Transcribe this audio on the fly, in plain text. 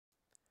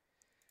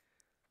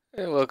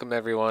Hey, welcome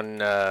everyone.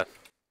 This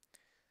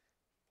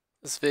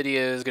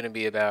video is going to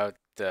be about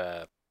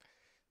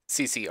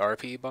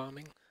Ccrp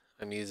bombing.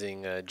 I'm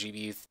using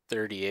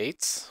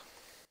GBU38s.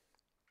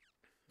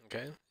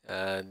 Okay,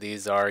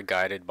 these are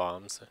guided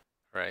bombs,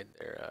 right?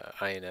 They're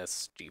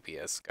INS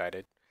GPS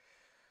guided.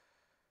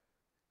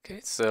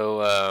 Okay,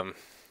 so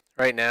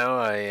right now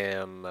I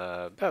am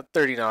about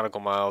 30 nautical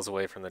miles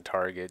away from the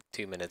target,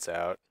 2 minutes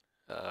out.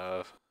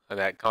 I'm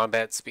at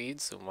combat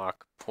speed, so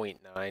Mach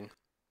 0.9.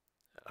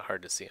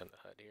 Hard to see on the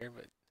HUD here,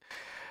 but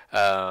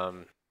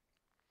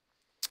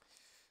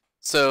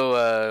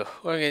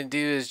what I'm going to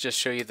do is just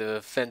show you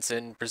the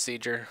fence-in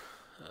procedure.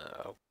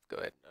 I'll go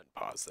ahead and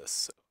unpause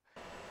this.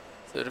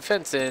 So to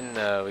fence in,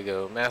 we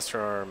go master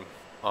arm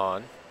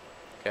on,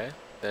 okay?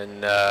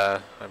 Then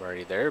I'm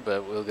already there,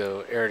 but we'll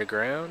go air to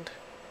ground.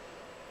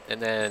 And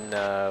then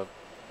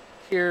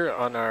here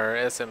on our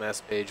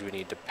SMS page, we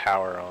need to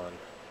power on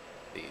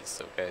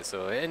these, okay?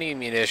 So any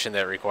munition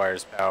that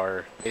requires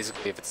power,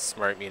 basically if it's a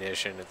smart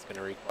munition, it's going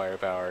to require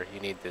power.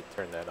 You need to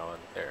turn that on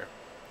there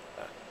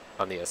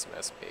on the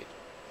SMS page.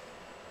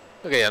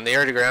 Okay, on the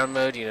air to ground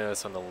mode, you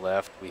notice on the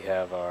left we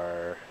have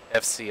our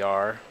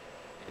FCR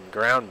in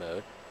ground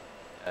mode,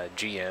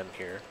 GM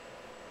here,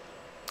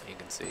 you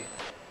can see.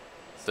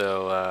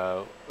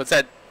 So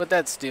what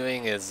that's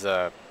doing is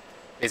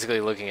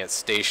basically looking at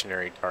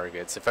stationary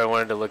targets. If I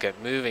wanted to look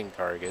at moving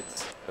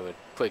targets, I would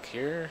click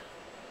here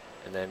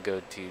and then go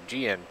to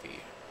GMT.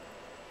 Okay,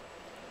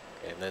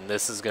 and then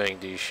this is going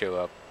to show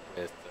up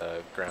with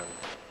ground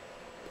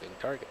moving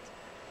targets.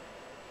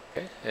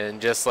 Okay, and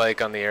just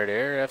like on the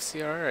air-to-air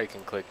FCR, I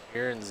can click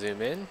here and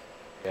zoom in.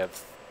 We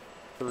have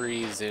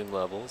 3 zoom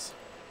levels.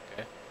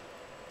 Okay.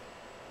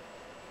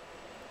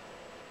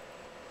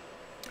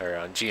 Or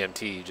on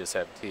GMT, you just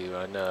have 2.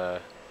 On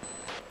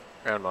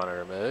ground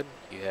monitor mode,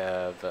 you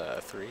have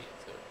 3.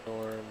 So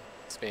norm,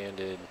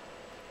 expanded,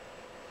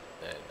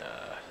 and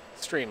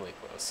extremely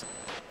close.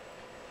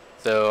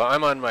 So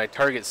I'm on my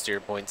target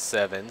steer point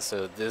 7,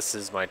 so this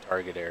is my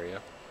target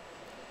area.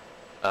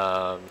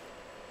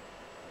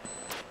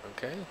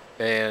 Okay,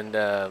 and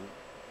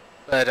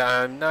but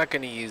I'm not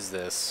going to use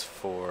this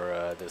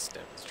for this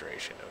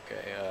demonstration.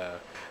 Okay, I'm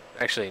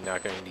actually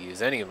not going to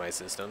use any of my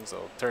systems.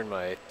 I'll turn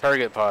my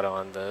target pod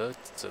on though,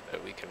 so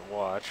that we can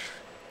watch.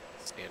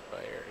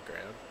 Standby air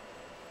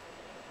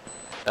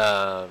to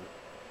ground.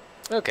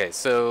 Okay,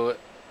 so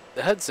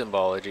the Hud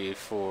symbology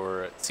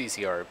for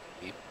Ccrp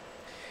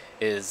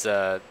is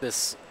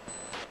this.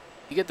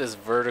 You get this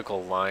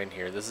vertical line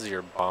here. This is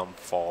your bomb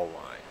fall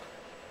line.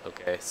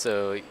 Okay,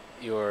 so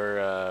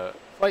your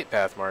flight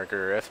path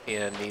marker,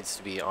 FPN, needs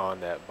to be on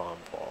that bomb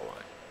fall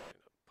line. I'm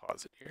gonna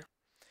pause it here.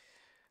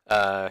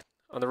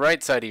 On the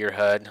right side of your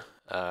HUD,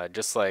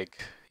 just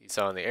like you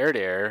saw in the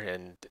air-to-air,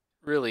 and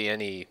really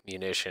any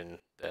munition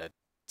that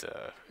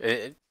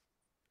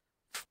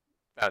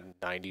about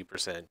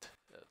 90%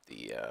 of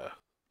the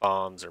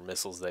bombs or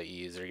missiles that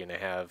you use are going to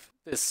have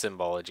this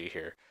symbology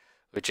here,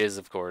 which is,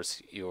 of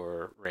course,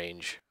 your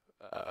range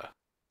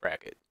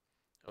bracket.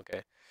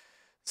 Okay.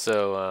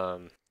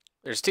 So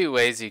there's 2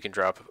 ways you can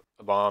drop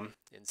a bomb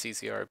in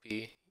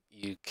Ccrp.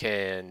 You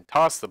can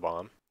toss the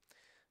bomb,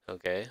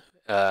 okay,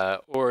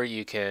 or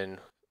you can,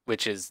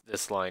 which is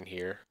this line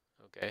here,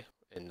 okay,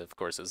 and of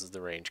course this is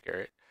the range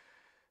carrot.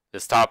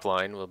 This top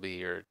line will be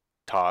your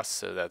toss,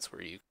 so that's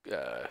where you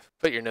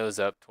put your nose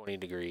up 20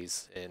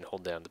 degrees and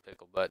hold down the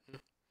pickle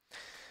button.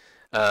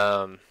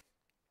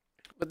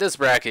 But this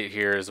bracket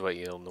here is what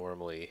you'll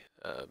normally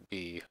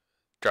be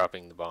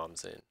dropping the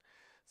bombs in.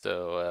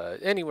 So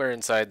anywhere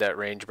inside that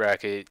range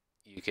bracket,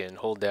 you can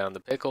hold down the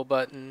pickle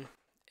button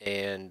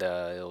and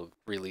it'll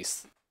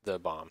release the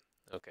bomb.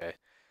 Okay.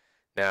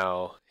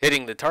 Now,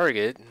 hitting the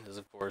target is,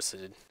 of course,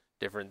 a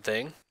different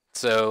thing.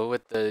 So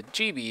with the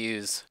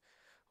GBUs,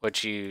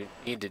 what you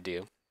need to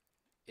do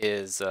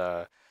is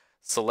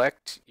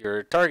select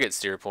your target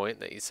steer point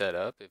that you set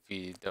up. If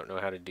you don't know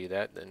how to do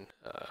that, then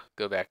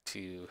go back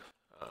to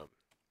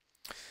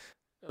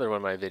another one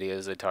of my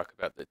videos. I talk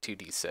about the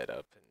 2D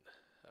setup, and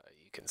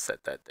you can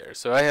set that there.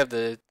 So I have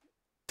the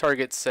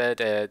target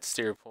set at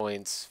steer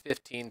points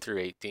 15 through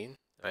 18.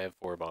 I have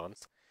 4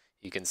 bombs.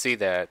 You can see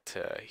that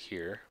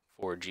here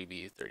for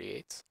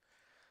GBU38s.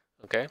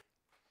 Okay.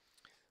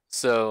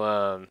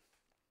 So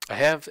I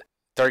have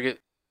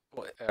target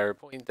or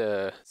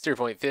steer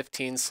point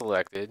 15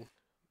 selected.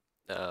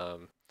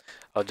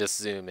 I'll just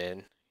zoom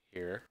in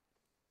here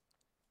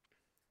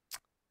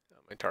on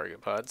my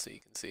target pod so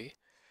you can see.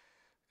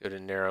 Go to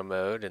narrow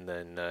mode and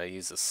then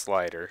use a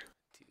slider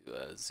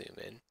to zoom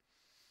in.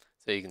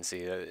 So you can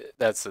see that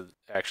that's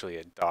actually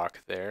a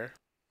dock there.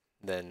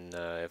 Then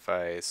if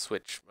I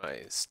switch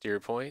my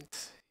steer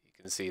point, you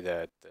can see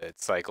that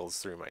it cycles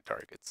through my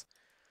targets.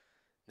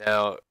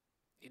 Now,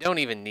 you don't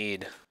even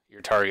need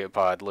your target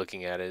pod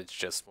looking at it. It's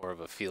just more of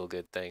a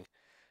feel-good thing.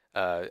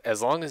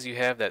 As long as you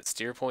have that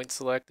steer point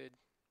selected,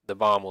 the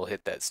bomb will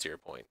hit that steer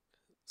point.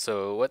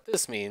 So what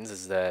this means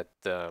is that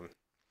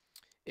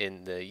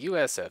in the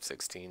US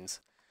F-16s,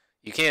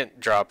 you can't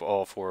drop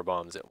all 4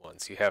 bombs at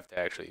once. You have to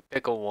actually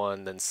pickle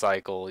one, then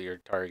cycle your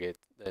target,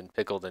 then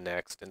pickle the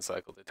next, and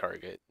cycle the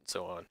target, and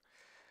so on.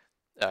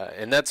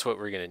 And that's what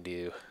we're going to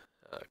do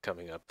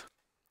coming up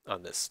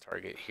on this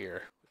target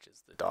here, which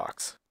is the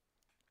docks.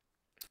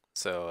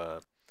 So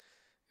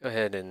go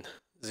ahead and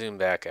zoom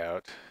back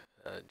out,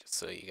 just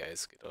so you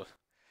guys get to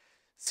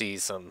see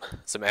some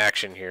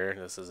action here.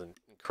 This is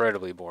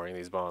incredibly boring.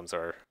 These bombs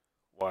are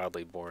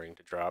wildly boring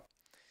to drop,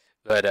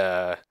 but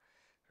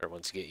or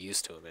once you get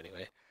used to them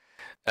anyway.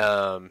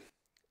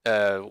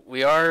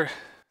 We are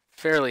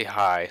fairly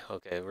high.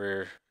 Okay,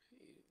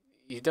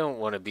 you don't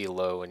want to be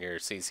low when you're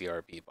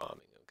Ccrp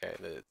bombing. Okay,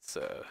 that's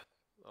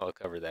I'll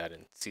cover that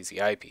in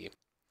CCIP.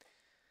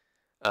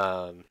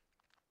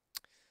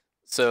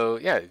 So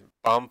yeah,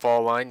 bomb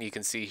fall line. You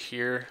can see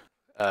here,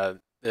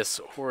 this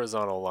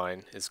horizontal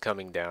line is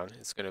coming down.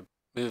 It's going to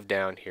move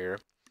down here,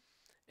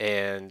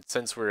 and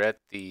since we're at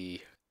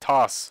the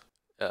toss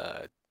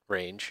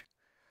range,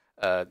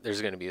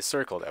 there's going to be a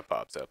circle that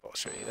pops up. I'll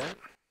show you that.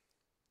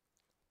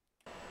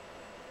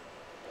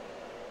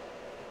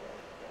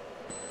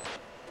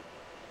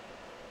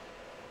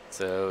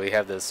 So we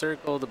have the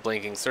circle, the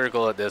blinking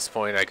circle. At this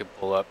point, I could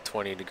pull up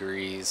 20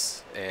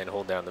 degrees and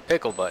hold down the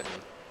pickle button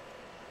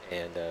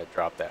and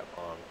drop that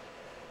bomb.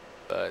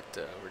 But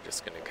we're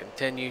just going to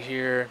continue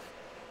here.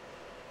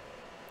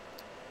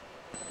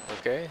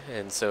 Okay,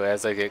 and so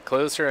as I get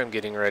closer, I'm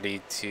getting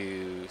ready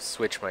to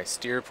switch my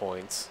steer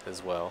points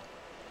as well.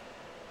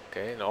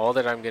 Okay, and all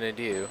that I'm going to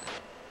do,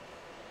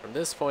 from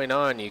this point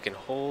on, you can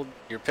hold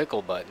your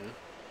pickle button.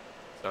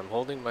 So I'm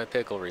holding my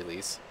pickle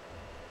release.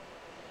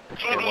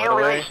 GBU 1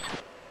 away. released.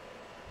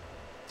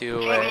 2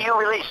 away. GBU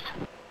released.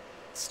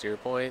 Steer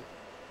point.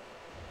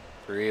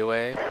 3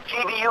 away.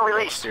 GBU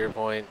released. Steer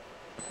point.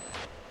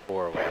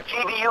 4 away.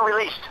 GBU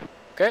released.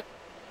 Okay.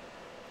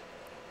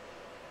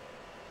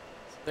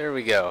 So there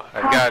we go.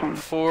 I've got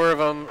 4 of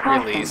them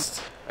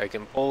released. I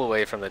can pull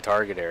away from the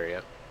target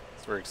area.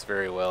 This works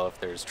very well if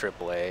there's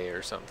AAA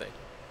or something.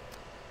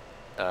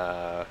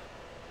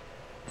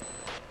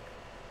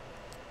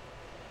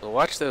 We'll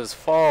watch those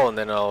fall, and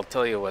then I'll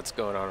tell you what's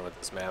going on with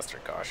this master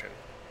caution.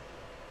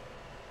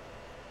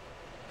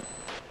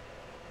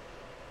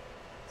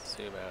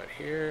 Zoom out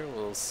here,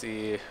 we'll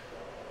see.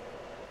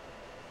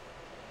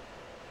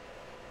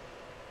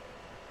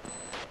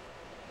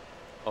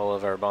 All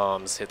of our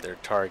bombs hit their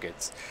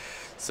targets.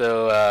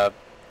 So,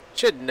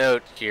 should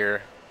note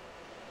here,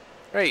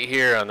 right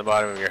here on the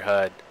bottom of your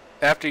HUD,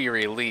 after you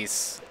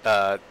release,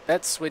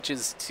 that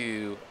switches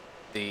to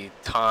the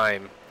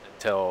time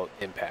until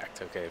impact,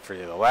 okay, for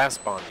the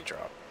last bomb you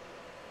drop.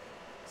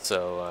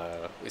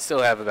 So we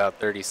still have about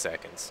 30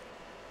 seconds.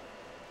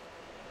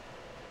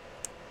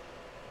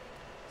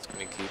 Just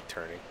going to keep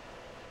turning.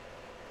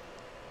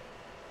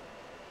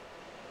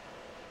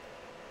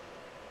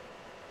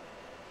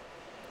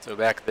 So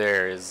back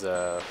there is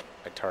my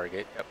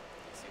target. Yep,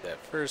 see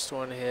that first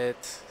one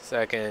hit,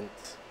 second,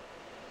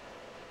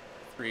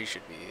 3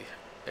 should be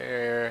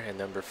there, and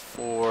number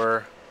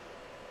 4,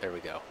 there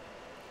we go.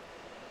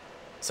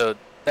 So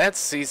that's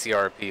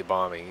Ccrp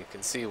bombing. You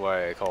can see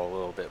why I call it a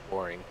little bit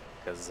boring,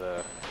 because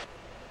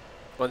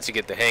once you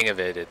get the hang of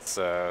it, it's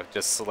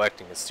just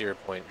selecting a steer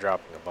point,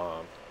 dropping a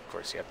bomb. Of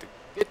course, you have to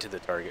get to the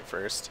target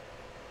first.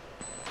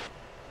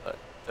 But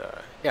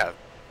yeah,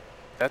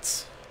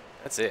 that's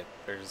it.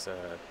 There's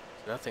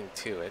nothing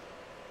to it.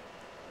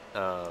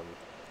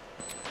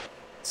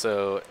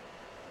 So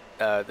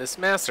this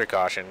master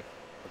caution,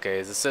 okay,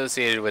 is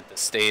associated with the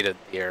state of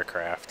the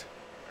aircraft,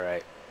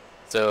 right?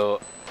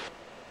 So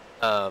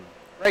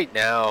right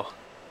now,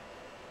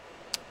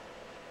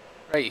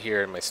 right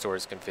here in my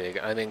stores config,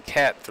 I'm in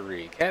CAT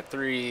 3. CAT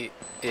 3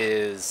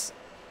 is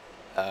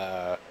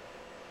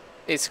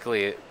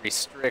basically it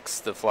restricts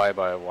the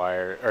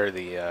fly-by-wire, or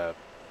the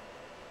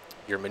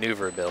your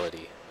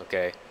maneuverability.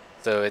 Okay,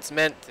 so it's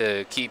meant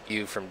to keep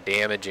you from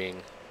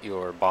damaging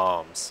your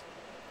bombs.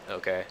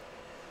 Okay,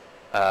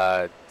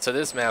 so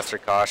this master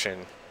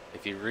caution,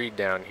 if you read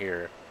down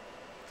here,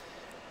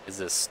 is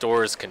the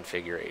stores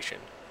configuration.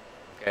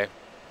 Okay,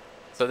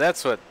 so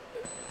that's what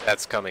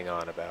that's coming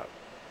on about.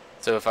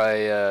 So if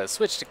I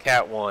switch to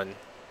CAT 1,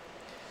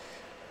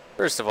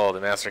 first of all,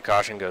 the master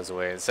caution goes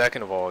away, and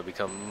second of all, it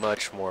becomes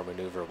much more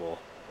maneuverable.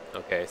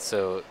 Okay,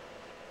 so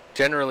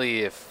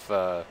generally, if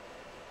you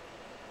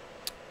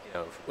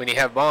know, when you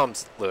have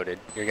bombs loaded,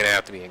 you're going to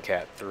have to be in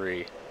CAT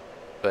 3.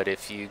 But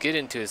if you get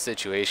into a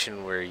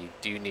situation where you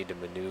do need to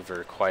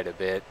maneuver quite a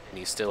bit, and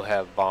you still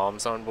have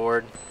bombs on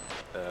board,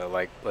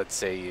 like let's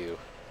say you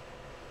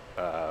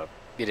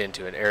get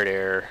into an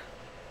air-to-air,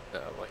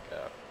 like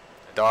a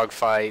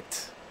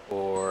dogfight,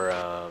 or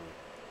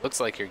looks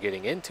like you're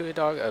getting into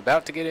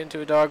about to get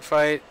into a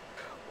dogfight,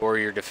 or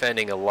you're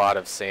defending a lot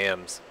of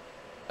SAMs,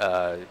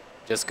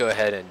 just go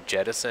ahead and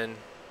jettison.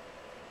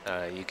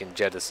 You can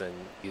jettison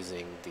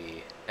using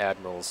the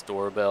Admiral's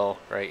doorbell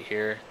right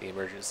here, the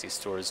emergency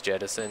stores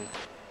jettison,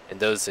 in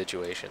those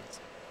situations,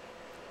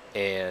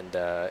 and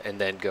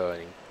then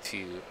going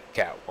to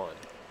CAT 1.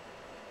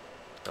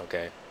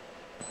 Okay.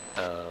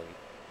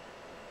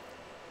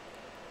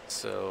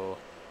 so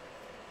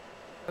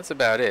that's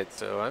about it.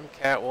 So I'm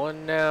CAT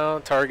 1 now,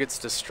 target's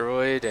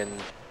destroyed,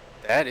 and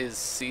that is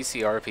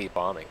Ccrp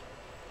bombing.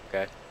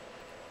 Okay?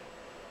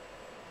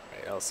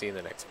 Alright, I'll see you in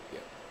the next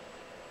video.